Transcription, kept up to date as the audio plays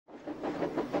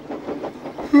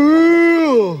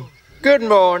Good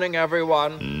morning,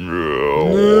 everyone.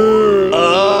 Good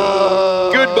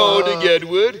morning,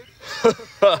 Edward.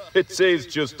 It is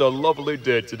just a lovely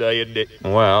day today, isn't it?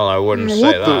 Well, I wouldn't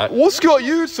say that. What's got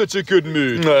you in such a good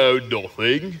mood? Oh,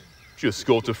 nothing. Just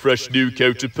got a fresh new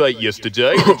coat of paint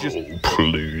yesterday. Oh,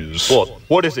 please. What?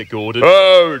 What is it, Gordon?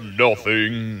 Oh,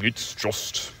 nothing. It's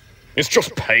just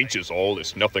paint is all.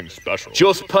 It's nothing special.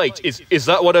 Just paint? Is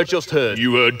that what I just heard?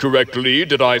 You heard correctly.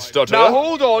 Did I stutter? Now,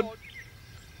 hold on.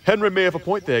 Henry may have a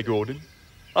point there, Gordon.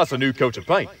 That's a new coat of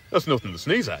paint. That's nothing to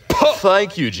sneeze at.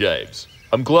 Thank you, James.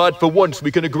 I'm glad for once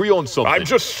we can agree on something. I'm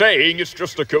just saying it's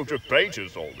just a coat of paint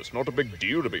is all. It's not a big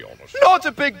deal, to be honest. Not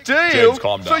a big deal? James,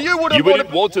 calm down. So you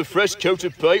wouldn't want a fresh coat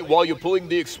of paint while you're pulling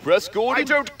the express, Gordon? I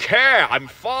don't care. I'm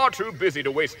far too busy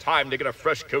to waste time to get a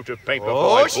fresh coat of paint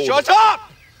before I pull shut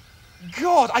up!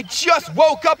 God, I just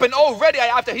woke up and already I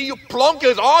have to hear you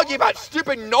plonkers argue about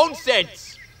stupid nonsense.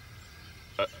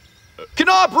 Can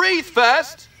I breathe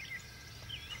first?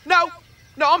 No,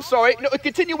 I'm sorry. No,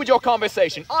 continue with your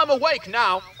conversation. I'm awake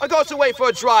now. I got to wait for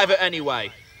a driver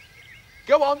anyway.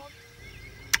 Go on.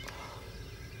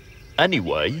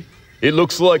 Anyway, it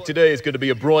looks like today is going to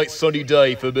be a bright sunny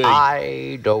day for me.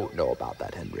 I don't know about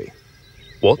that, Henry.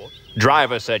 What?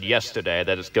 Driver said yesterday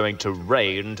that it's going to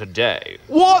rain today.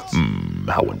 What?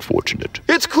 How unfortunate.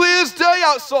 It's clear as day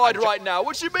outside right now.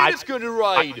 What do you mean it's going to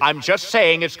rain? I'm just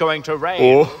saying it's going to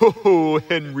rain. Oh,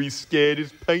 Henry's scared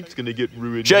his paint's going to get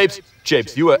ruined. James,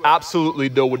 you are absolutely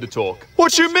no one to talk.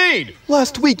 What you mean?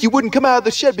 Last week you wouldn't come out of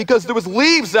the shed because there was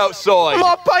leaves outside.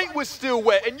 My paint was still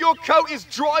wet and your coat is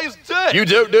dry as dirt. You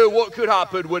don't know what could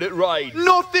happen when it rains.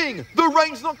 Nothing. The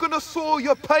rain's not going to soil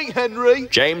your paint, Henry.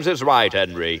 James is right,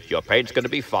 Henry. Your paint's going to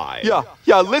be fine.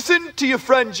 Yeah, listen to your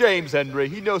friend James, Henry.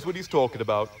 He knows what he's talking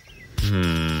about.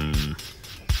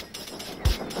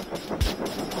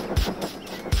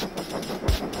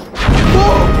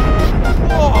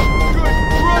 Oh, good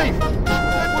grief!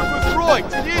 Edward was right.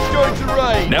 It is going to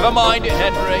rain. Never mind it,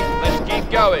 Henry. Let's keep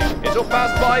going. It'll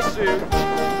pass by soon.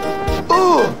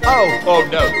 Oh, no,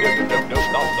 that's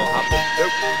not happening. No.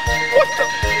 What the?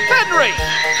 Henry!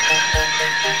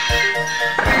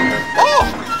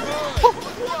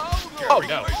 Oh,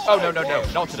 no. Oh, no.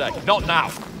 Not today. Not now.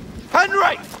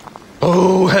 Henry!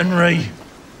 Oh, Henry.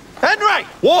 Henry!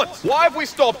 What? Why have we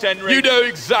stopped, Henry? You know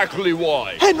exactly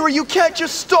why. Henry, you can't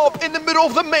just stop in the middle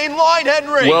of the main line,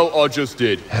 Henry! Well, I just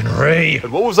did. Henry.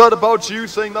 And what was that about you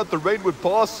saying that the rain would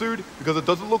pass soon? Because it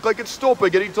doesn't look like it's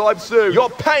stopping anytime soon. Your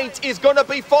paint is gonna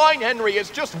be fine, Henry. It's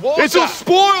just water. It'll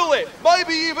spoil it!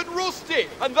 Maybe even rust it!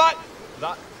 And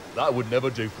that would never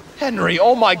do for me. Henry,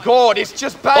 oh my God, it's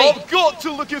just paint. I've got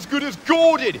to look as good as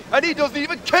Gordon, and he doesn't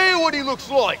even care what he looks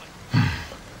like.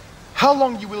 How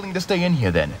long are you willing to stay in here,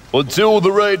 then? Until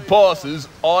the rain passes,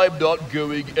 I'm not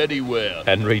going anywhere.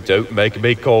 Henry, don't make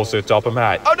me call Sir Topham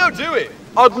Hatt. Oh, no, do it.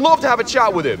 I'd love to have a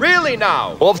chat with him. Really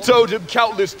now? I've told him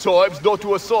countless times not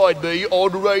to assign me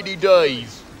on rainy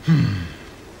days.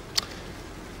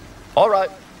 All right.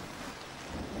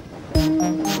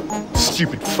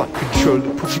 Stupid fat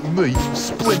controller putting me,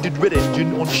 splendid red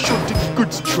engine, on shunted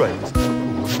goods trains.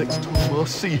 Oh, next time I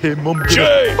see him, I'm gonna...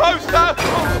 James! Poster!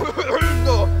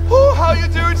 Oh, how you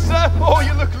doing, sir? Oh,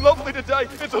 you look lovely today.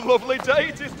 It's a lovely day.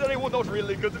 It is today. Well, not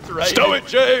really, because it's raining. Stow it,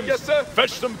 James! Yes, sir.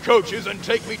 Fetch some coaches and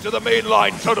take me to the main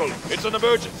line tunnel. It's an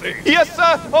emergency. Yes,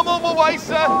 sir. I'm on my way,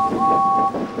 sir.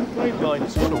 Main line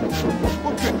tunnel.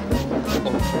 Okay.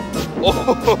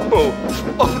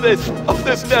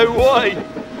 There's no way.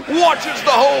 What is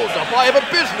the hold-up? I have a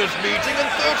business meeting in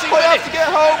 30 minutes. I have to get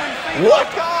home and feed my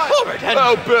car. Henry.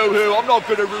 Oh, boo-hoo. I'm not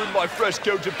going to ruin my fresh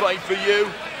coat of paint for you.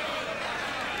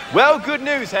 Well, good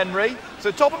news, Henry.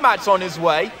 So Topham Hatt's on his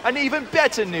way. And even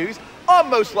better news, I'm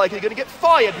most likely going to get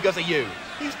fired because of you.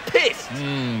 He's pissed.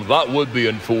 That would be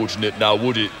unfortunate now,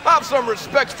 would it? Have some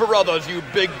respect for others, you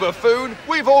big buffoon.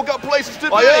 We've all got places to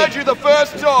be. I heard you the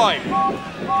first time.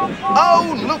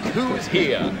 Oh, look who's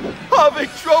here. Having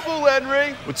trouble,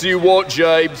 Henry. What do you want,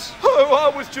 James? Oh, I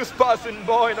was just passing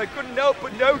by and I couldn't help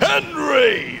but notice.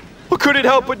 Henry! I couldn't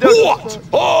help but notice.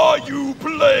 What are you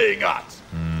playing at?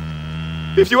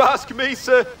 If you ask me,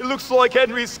 sir, it looks like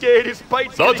Henry's scared his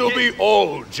paint's That'll be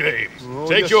all, James.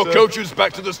 Take your coaches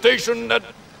back to the station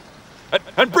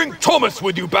and bring Thomas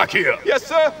with you back here. Yes,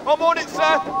 sir. I'm on it,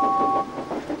 sir.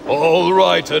 All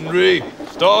right, Henry.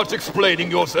 Start explaining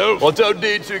yourself. I don't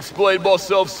need to explain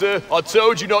myself, sir. I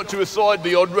told you not to assign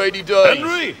me on rainy days.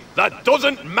 Henry, that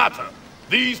doesn't matter.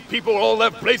 These people all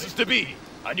have places to be,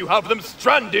 and you have them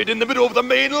stranded in the middle of the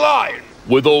main line.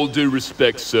 With all due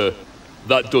respect, sir,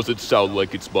 that doesn't sound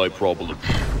like it's my problem.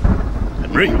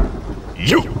 Henry,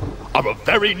 you are a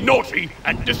very naughty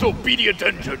and disobedient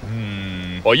engine.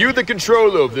 Are you the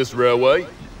controller of this railway?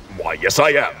 Why, yes I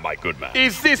am, my good man.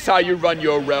 Is this how you run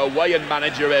your railway and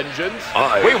manage your engines?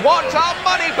 We want our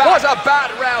money back! What a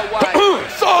bad railway!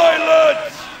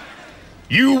 Silence!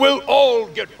 You will all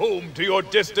get home to your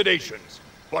destinations.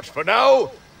 But for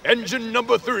now, engine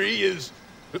number 3 is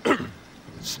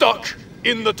stuck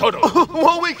in the tunnel.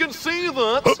 Well, we can see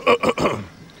that.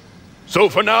 So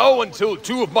for now, until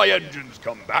 2 of my engines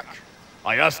come back,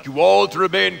 I ask you all to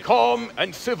remain calm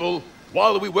and civil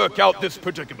while we work out this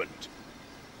predicament.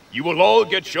 You will all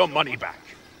get your money back.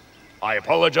 I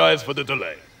apologize for the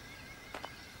delay.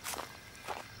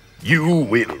 You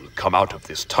will come out of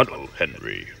this tunnel,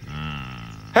 Henry.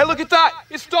 Hey, look at that!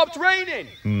 It stopped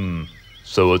raining!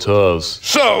 So it has.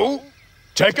 So,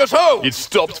 take us home! It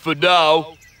stopped for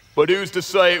now, but who's to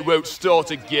say it won't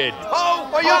start again? Oh,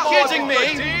 are you kidding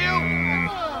me?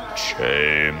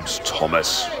 James,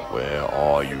 Thomas, where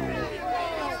are you?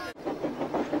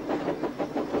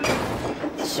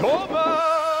 Thomas!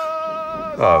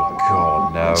 Oh,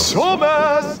 God, no.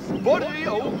 Thomas! Buddy,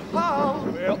 old pal,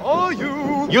 where are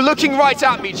you? You're looking right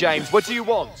at me, James. What do you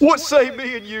want? What say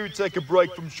me and you take a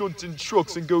break from shunting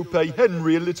trucks and go pay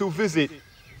Henry a little visit?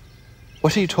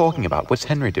 What are you talking about? What's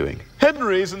Henry doing?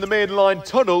 Henry's in the main line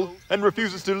tunnel and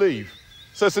refuses to leave.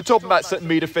 So Sir Top Matt sent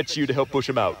me to fetch you to help push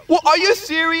him out. What, are you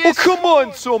serious? Oh, come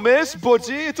on, Thomas,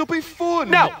 buddy, it'll be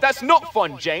fun. No, that's not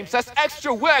fun, James. That's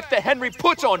extra work that Henry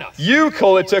put on us. You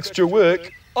call it extra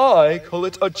work. I call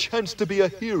it a chance to be a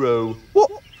hero.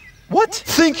 What?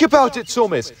 Think about it,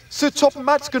 Thomas. Sir Top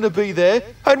Matt's gonna be there,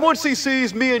 and once he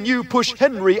sees me and you push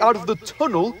Henry out of the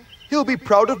tunnel, he'll be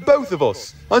proud of both of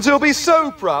us. And he'll be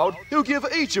so proud, he'll give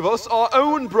each of us our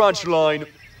own branch line.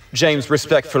 James,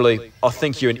 respectfully, I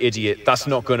think you're an idiot. That's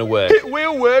not gonna work. It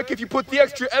will work if you put the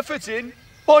extra effort in.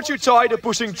 Aren't you tired of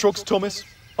pushing trucks, Thomas?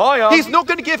 I am. He's not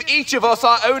gonna give each of us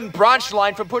our own branch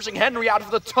line for pushing Henry out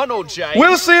of the tunnel, James.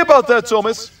 We'll see about that,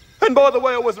 Thomas. And by the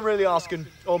way, I wasn't really asking.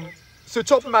 Sir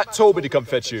Top Matt told me to come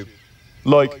fetch you.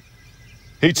 Like,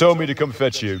 he told me to come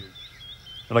fetch you.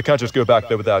 And I can't just go back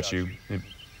there without you.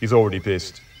 He's already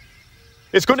pissed.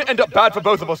 It's going to end up bad for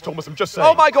both of us, Thomas, I'm just saying.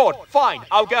 Oh my God, fine,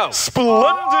 I'll go.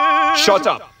 Splendid! Shut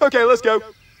up. Okay, let's go.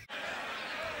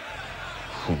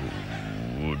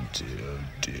 Oh,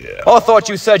 dear. I thought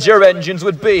you said your engines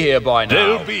would be here by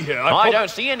now. They'll be here. I don't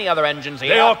see any other engines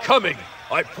here. They are coming.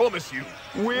 I promise you.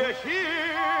 We're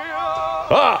here!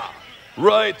 Ah,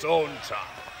 right on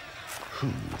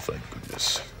time. Thank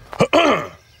goodness.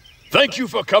 Thank you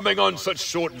for coming on such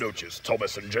short notice,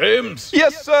 Thomas and James.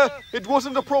 Yes, sir. It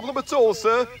wasn't a problem at all,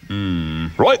 sir.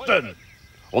 Right then.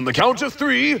 On the count of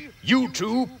 3, you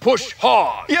 2 push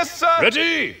hard. Yes, sir.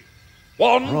 Ready?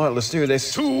 1, Right, let's do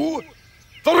this. 2,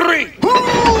 3.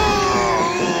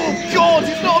 God,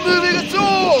 he's not moving at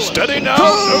all! Steady now.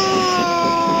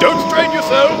 Don't strain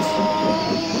yourselves.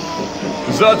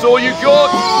 Is that all you got?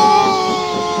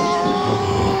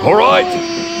 All right,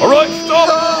 stop.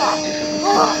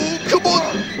 Come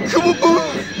on,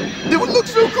 move! It would look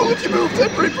so cool if you moved,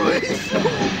 Henry, please!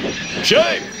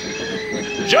 James,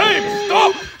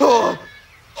 stop!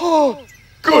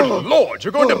 Good Lord,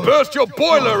 you're going to burst your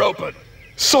boiler open!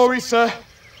 Sorry, sir.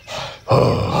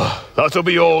 That'll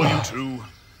be all, you 2.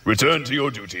 Return to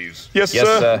your duties. Yes, Yes,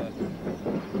 sir. sir.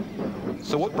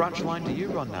 So what branch line do you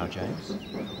run now, James?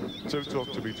 Don't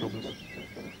talk to me, Thomas.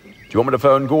 Do you want me to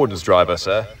phone Gordon's driver,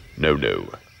 sir? No.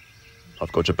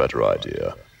 I've got a better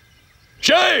idea.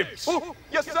 James! Oh,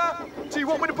 yes, sir. Do you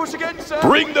want me to push again, sir?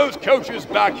 Bring those coaches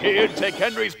back here and take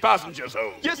Henry's passengers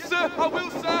home. Yes, sir. I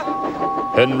will, sir.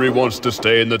 Henry wants to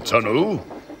stay in the tunnel.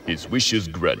 His wish is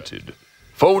granted.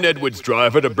 Phone Edward's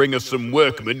driver to bring us some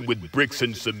workmen with bricks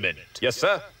and cement. Yes,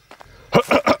 sir.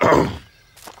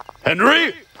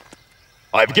 Henry,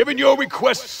 I've given your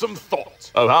request some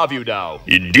thought. Oh, have you now?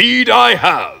 Indeed I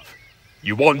have.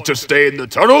 You want to stay in the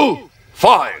tunnel?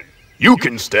 Fine, you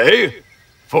can stay.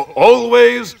 For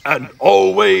always and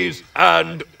always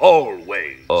and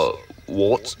always.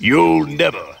 What? You'll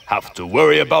never have to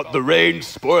worry about the rain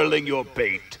spoiling your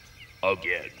bait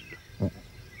again.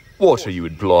 What are you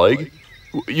implying?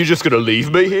 You're just gonna leave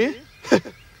me here?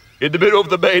 In the middle of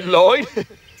the main line?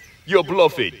 You're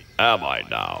bluffing. Am I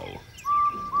now?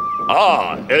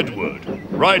 Ah, Edward,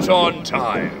 right on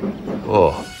time.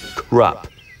 Oh, crap.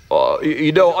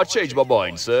 You know, I changed my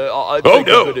mind, sir. I Oh, think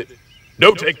I'm no. gonna...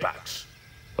 No takebacks.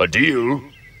 A deal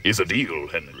is a deal,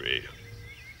 Henry.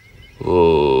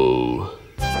 Oh.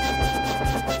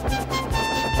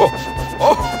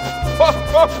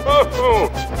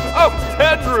 Oh,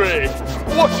 Henry!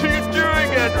 What are you doing,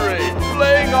 Henry?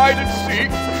 Playing hide and seek?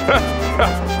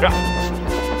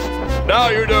 Now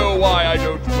you know why I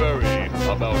don't